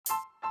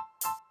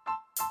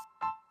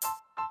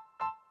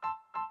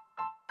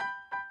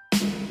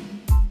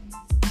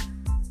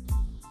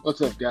What's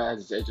up,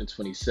 guys? It's Agent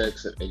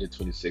 26 at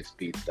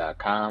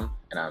agent26beats.com,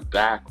 and I'm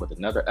back with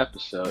another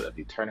episode of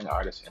the Turning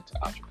Artists into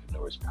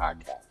Entrepreneurs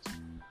podcast.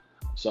 I'm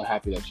so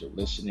happy that you're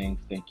listening.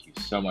 Thank you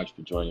so much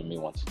for joining me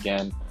once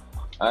again.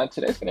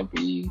 Today's going to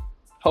be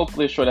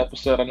hopefully a short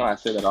episode. I know I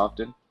say that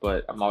often,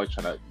 but I'm always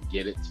trying to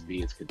get it to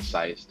be as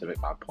concise to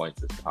make my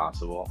points as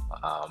possible.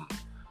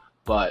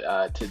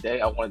 But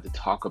today I wanted to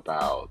talk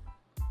about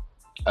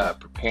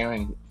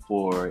preparing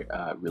for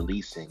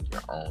releasing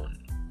your own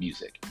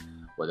music,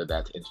 whether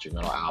that's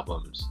instrumental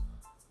albums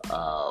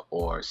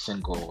or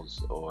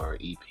singles or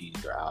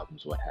EPs or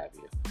albums, what have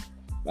you.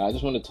 Now, I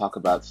just want to talk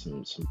about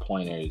some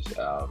pointers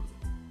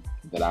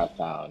that I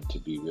found to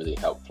be really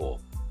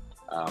helpful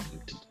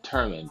to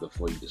determine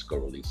before you just go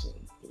releasing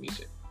your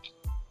music.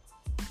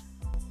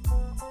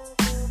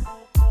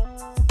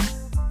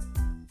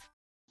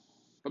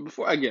 But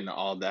before I get into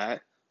all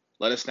that,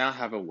 let us now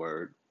have a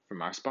word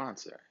from our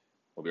sponsor.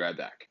 We'll be right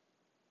back.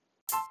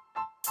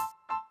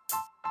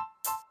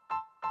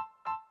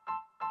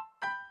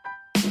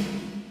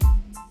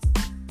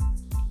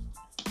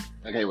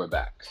 Okay, we're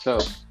back. So,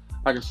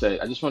 like I said,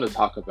 I just want to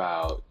talk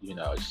about,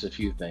 just a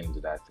few things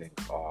that I think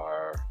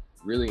are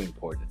really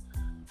important.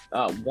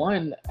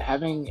 One,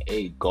 having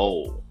a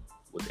goal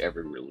with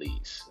every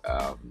release.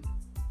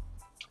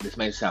 This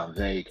may sound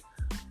vague,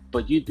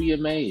 but you'd be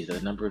amazed at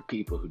the number of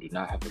people who do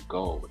not have a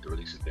goal with the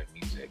release of their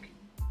music.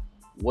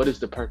 What is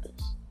the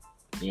purpose?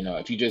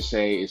 If you just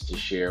say it's to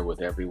share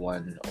with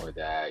everyone or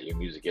that your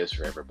music is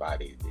for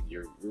everybody, then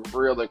you're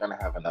really going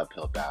to have an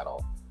uphill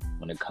battle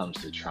when it comes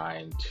to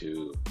trying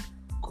to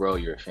grow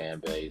your fan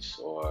base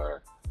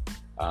or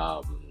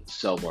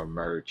sell more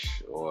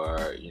merch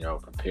or,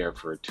 prepare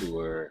for a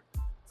tour,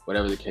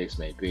 whatever the case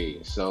may be.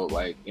 So,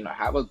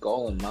 have a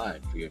goal in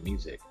mind for your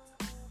music.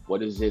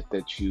 What is it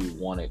that you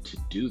wanted to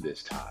do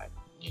this time?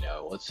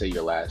 Let's say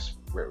your last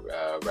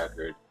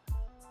record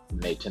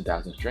made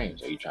 10,000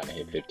 streams. Are you trying to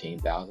hit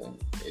 15,000?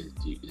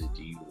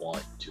 Do you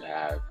want to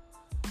have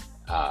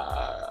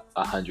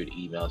 100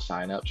 email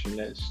signups from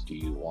this? Do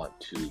you want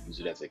to use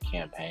it as a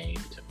campaign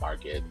to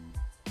market,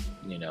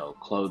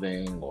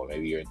 clothing, or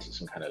maybe you're into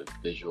some kind of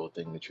visual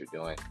thing that you're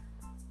doing?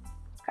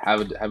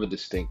 Have a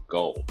distinct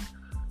goal,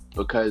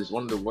 because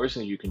one of the worst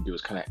things you can do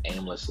is kind of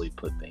aimlessly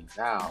put things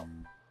out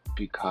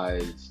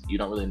because you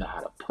don't really know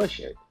how to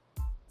push it.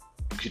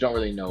 You don't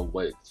really know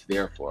what it's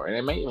there for, and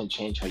it may even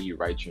change how you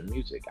write your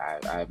music. I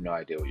have no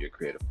idea what your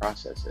creative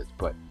process is,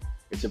 but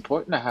it's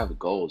important to have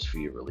goals for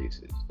your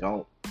releases.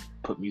 Don't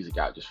put music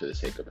out just for the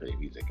sake of putting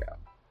music out.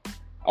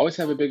 Always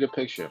have a bigger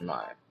picture in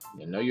mind.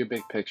 Know your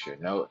big picture.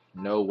 Know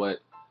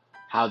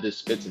how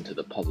this fits into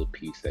the puzzle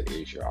piece that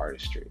is your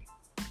artistry.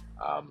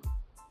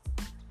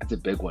 That's a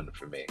big one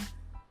for me.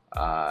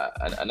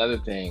 Another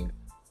thing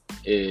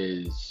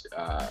is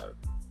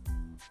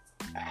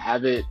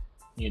have it,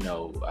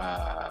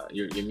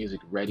 your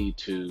music ready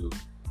to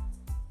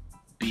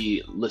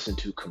be listened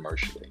to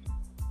commercially.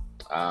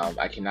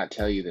 I cannot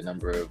tell you the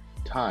number of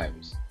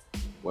times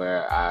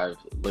where I've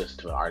listened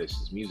to an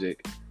artist's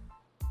music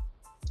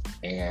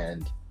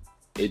and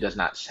it does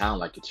not sound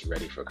like it's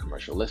ready for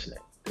commercial listening.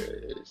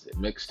 It is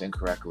mixed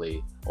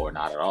incorrectly or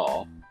not at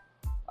all.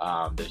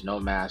 There's no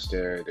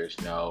master, there's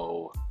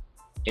no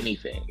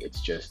anything.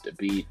 It's just a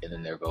beat and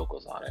then their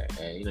vocals on it.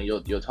 And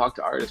you'll talk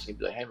to artists and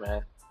you'll be like, hey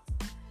man,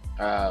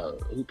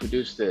 who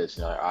produced this?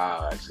 And you're like,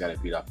 I just got a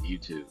beat off of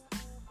YouTube.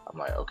 I'm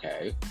like,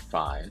 okay,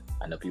 fine.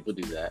 I know people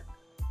do that.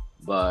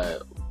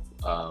 But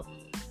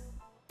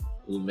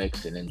who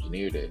mixed and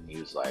engineered it? And he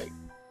was like,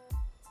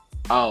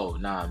 oh,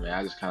 nah, man,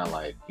 I just kind of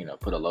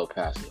put a low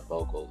pass in the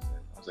vocals. And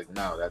I was like,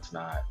 no, that's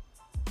not.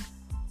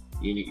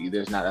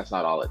 That's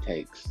not all it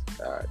takes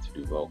to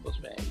do vocals,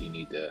 man.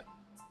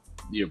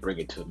 You bring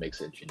it to a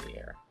mix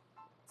engineer.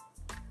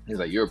 He's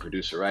like, you're a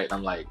producer, right? And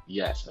I'm like,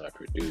 yes, I'm a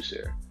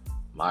producer.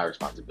 My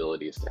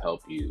responsibility is to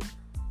help you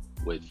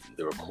with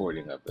the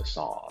recording of the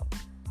song.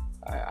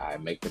 I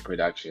make the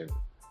production.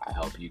 I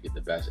help you get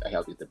the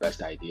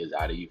best ideas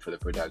out of you for the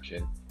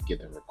production, get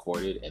them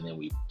recorded, and then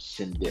we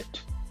send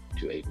it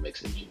to a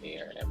mix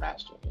engineer and a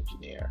mastering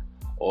engineer.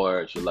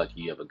 Or if you're lucky,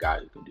 you have a guy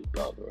who can do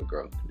both or a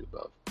girl who can do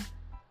both.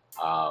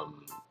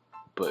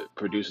 But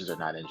producers are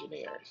not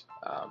engineers.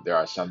 There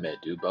are some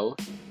that do both,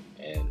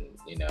 and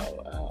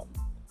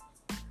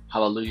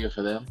hallelujah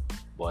for them.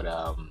 But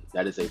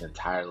that is an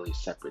entirely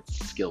separate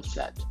skill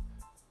set.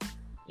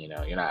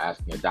 You're not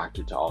asking a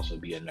doctor to also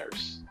be a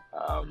nurse.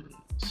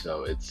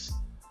 So it's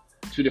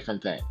two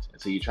different things.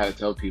 And so you try to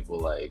tell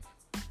people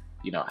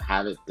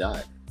have it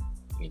done.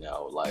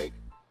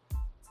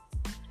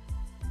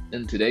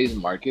 In today's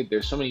market,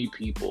 there's so many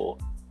people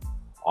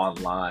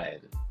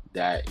online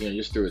that,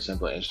 just through a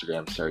simple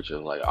Instagram search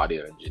of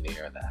audio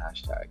engineer and the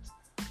hashtags,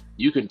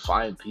 you can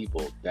find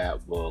people that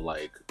will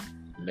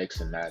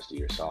mix and master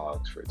your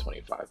songs for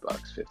 $25,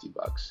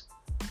 $50,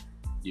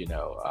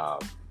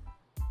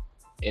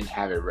 and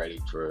have it ready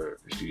for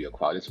studio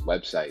quality. There's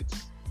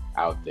websites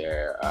out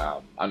there.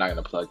 I'm not going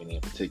to plug any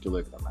in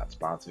particular because I'm not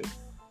sponsored,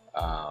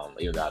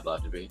 even though I'd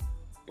love to be.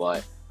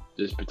 But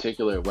There's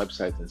particular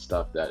websites and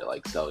stuff that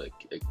like sell like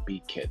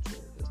beat kits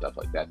and stuff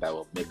like that that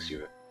will mix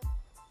your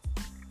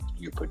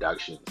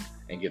productions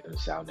and get them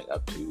sounding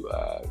up to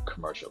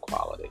commercial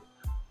quality.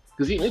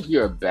 Because even if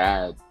you're a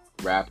bad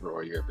rapper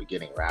or you're a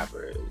beginning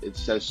rapper, it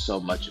says so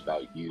much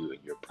about you and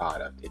your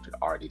product if it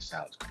already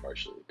sounds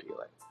commercially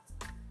appealing.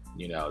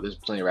 There's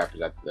plenty of rappers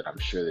that I'm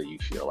sure that you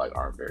feel like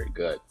aren't very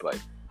good, but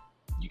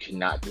you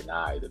cannot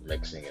deny the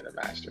mixing and the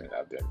mastering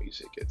of their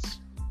music. It's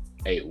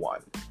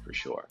A1 for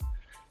sure.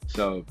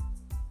 So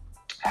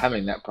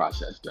having that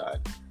process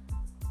done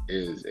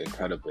is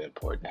incredibly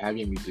important. Have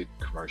your music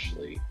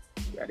commercially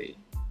ready.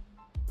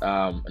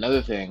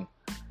 Another thing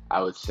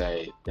I would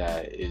say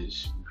that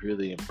is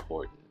really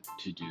important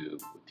to do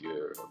with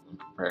your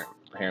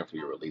preparing for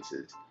your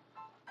releases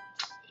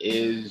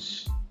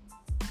is,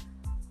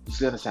 it's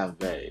gonna sound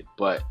vague,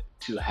 but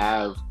to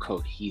have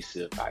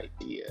cohesive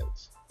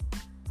ideas.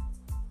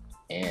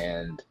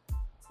 And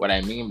what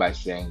I mean by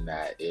saying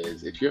that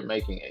is, if you're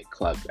making a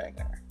club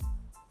banger,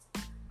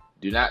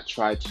 do not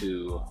try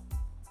to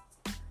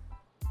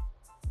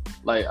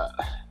like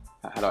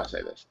how do I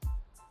say this?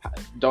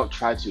 Don't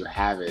try to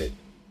have it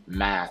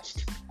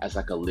masked as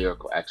like a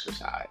lyrical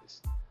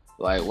exercise.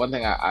 Like one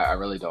thing I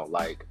really don't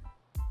like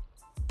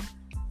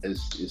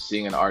is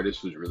seeing an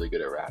artist who's really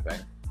good at rapping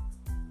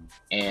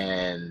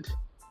and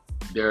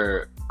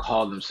they're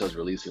calling themselves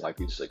releasing like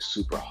these like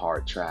super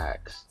hard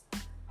tracks,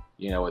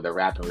 where they're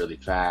rapping really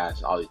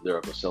fast, all these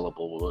lyrical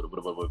syllables,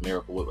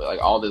 miracle,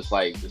 like all this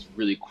like this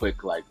really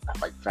quick like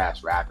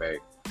fast rapping,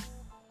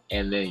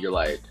 and then you're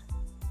like,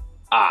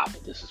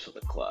 but this is for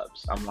the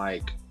clubs. I'm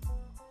like,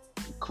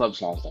 club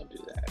songs don't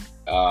do that.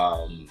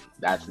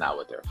 That's not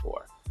what they're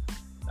for.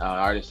 An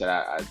artist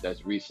that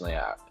that's recently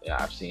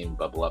I've seen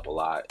bubble up a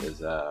lot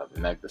is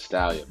Meg Thee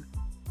Stallion.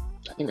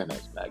 I think her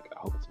name's Meg. I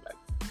hope it's Meg.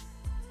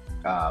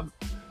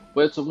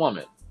 But it's a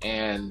woman,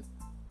 and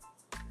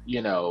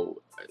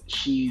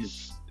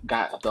she's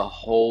got the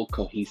whole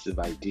cohesive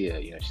idea.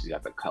 She's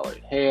got the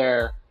colored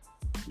hair.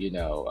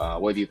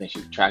 Whether you think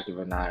she's attractive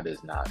or not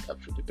is not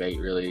up for debate,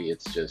 really.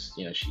 It's just,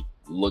 she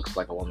looks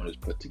like a woman who's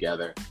put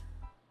together.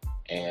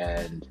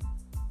 And,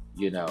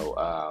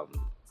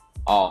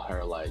 all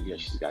her, like,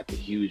 she's got the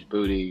huge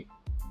booty,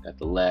 got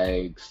the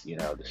legs,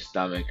 the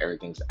stomach,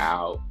 everything's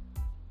out.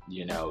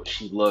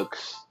 She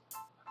looks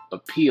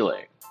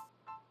appealing.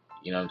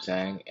 You know what I'm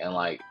saying? And,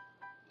 like,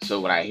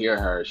 so when I hear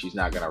her, she's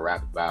not going to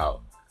rap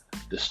about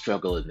the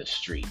struggle in the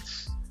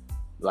streets.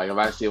 Like, if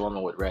I see a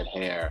woman with red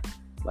hair,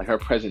 like, her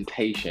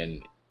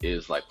presentation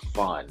is, like,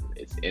 fun.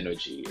 It's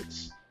energy.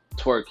 It's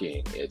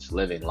twerking. It's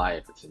living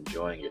life. It's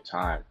enjoying your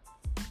time.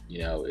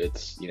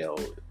 It's,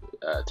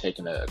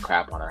 taking a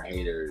crap on our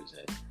haters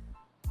and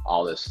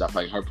all this stuff.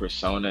 Like, her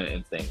persona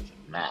and things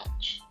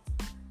match.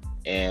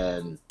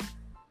 And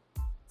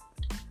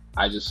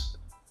I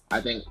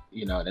think,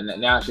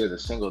 and now she has a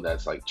single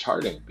that's, like,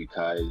 charting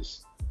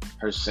because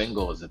her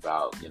single is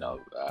about,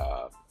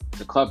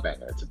 it's a club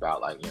banger. It's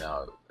about, like,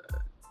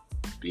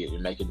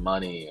 making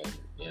money and,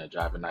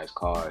 driving nice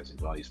cars and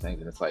doing all these things.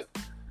 And it's like,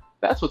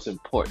 that's what's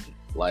important.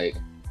 Like,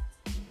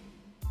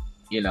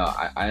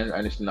 I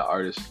understand the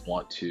artists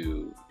want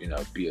to,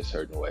 be a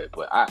certain way,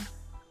 but I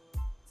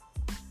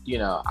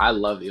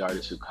love the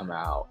artists who come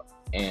out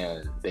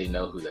and they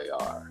know who they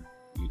are.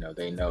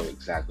 They know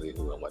exactly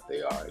who and what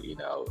they are.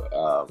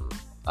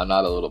 I'm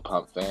not a Lil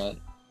Pump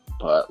fan,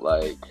 but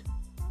like,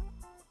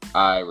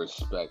 I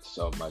respect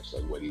so much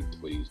like what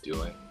he's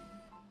doing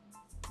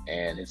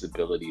and his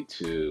ability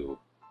to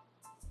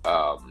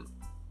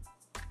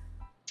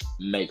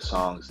make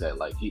songs that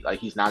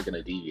he's not going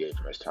to deviate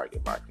from his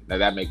target market. Now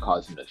that may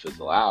cause him to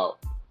fizzle out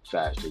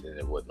faster than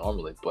it would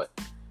normally, but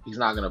he's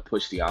not going to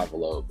push the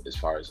envelope as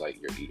far as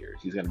like your ears.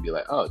 He's going to be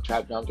like, oh,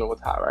 trap drums are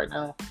what's hot right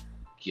now,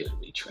 give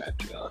me trap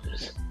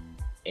drums,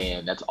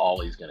 and that's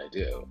all he's going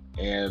to do.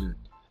 And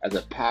as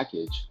a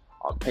package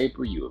on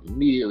paper, you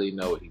immediately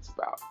know what he's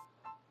about.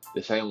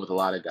 The same with a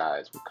lot of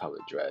guys with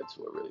colored dreads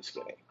who are really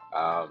skinny.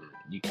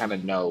 You kind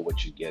of know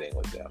what you're getting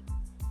with them.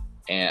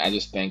 And I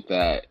just think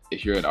that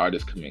if you're an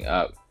artist coming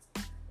up,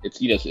 it's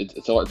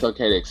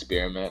okay to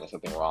experiment. There's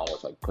nothing wrong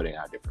with like putting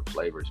out different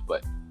flavors.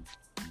 But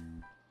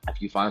if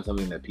you find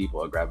something that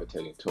people are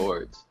gravitating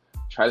towards,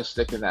 try to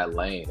stick in that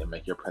lane and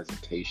make your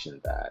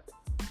presentation that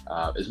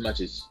as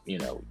much as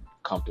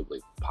comfortably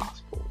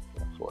possible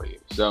for you.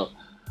 So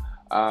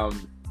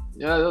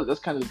that's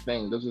kind of the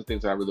thing. Those are the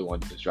things I really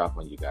wanted to just drop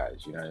on you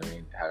guys. You know what I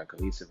mean? Having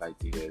cohesive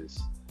ideas,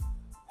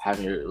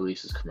 having your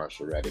releases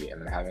commercial ready,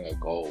 and then having a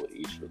goal with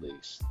each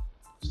release.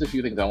 Just a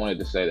few things I wanted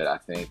to say that I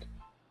think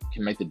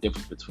can make the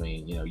difference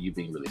between, you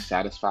being really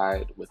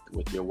satisfied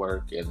with your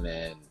work and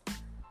then,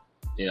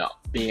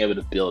 being able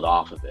to build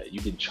off of it. You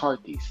can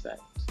chart these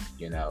things,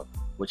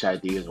 which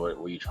ideas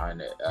were you trying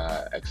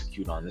to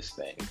execute on this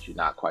thing? Did you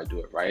not quite do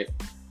it right?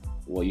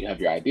 Well, you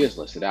have your ideas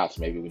listed out,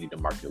 so maybe we need to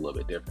market a little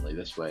bit differently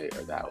this way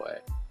or that way,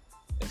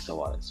 and so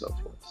on and so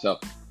forth. So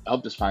I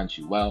hope this finds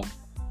you well.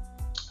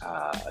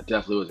 I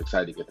definitely was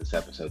excited to get this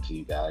episode to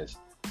you guys.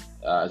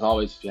 As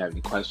always, if you have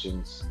any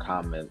questions,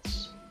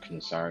 comments,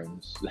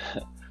 concerns,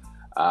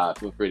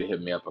 Feel free to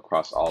hit me up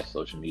across all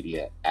social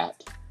media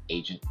at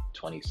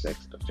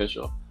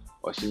Agent26Official,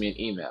 or send me an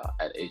email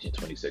at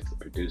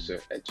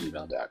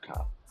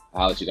agent26producer@gmail.com.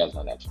 I'll let you guys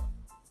know next one.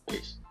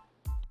 Peace.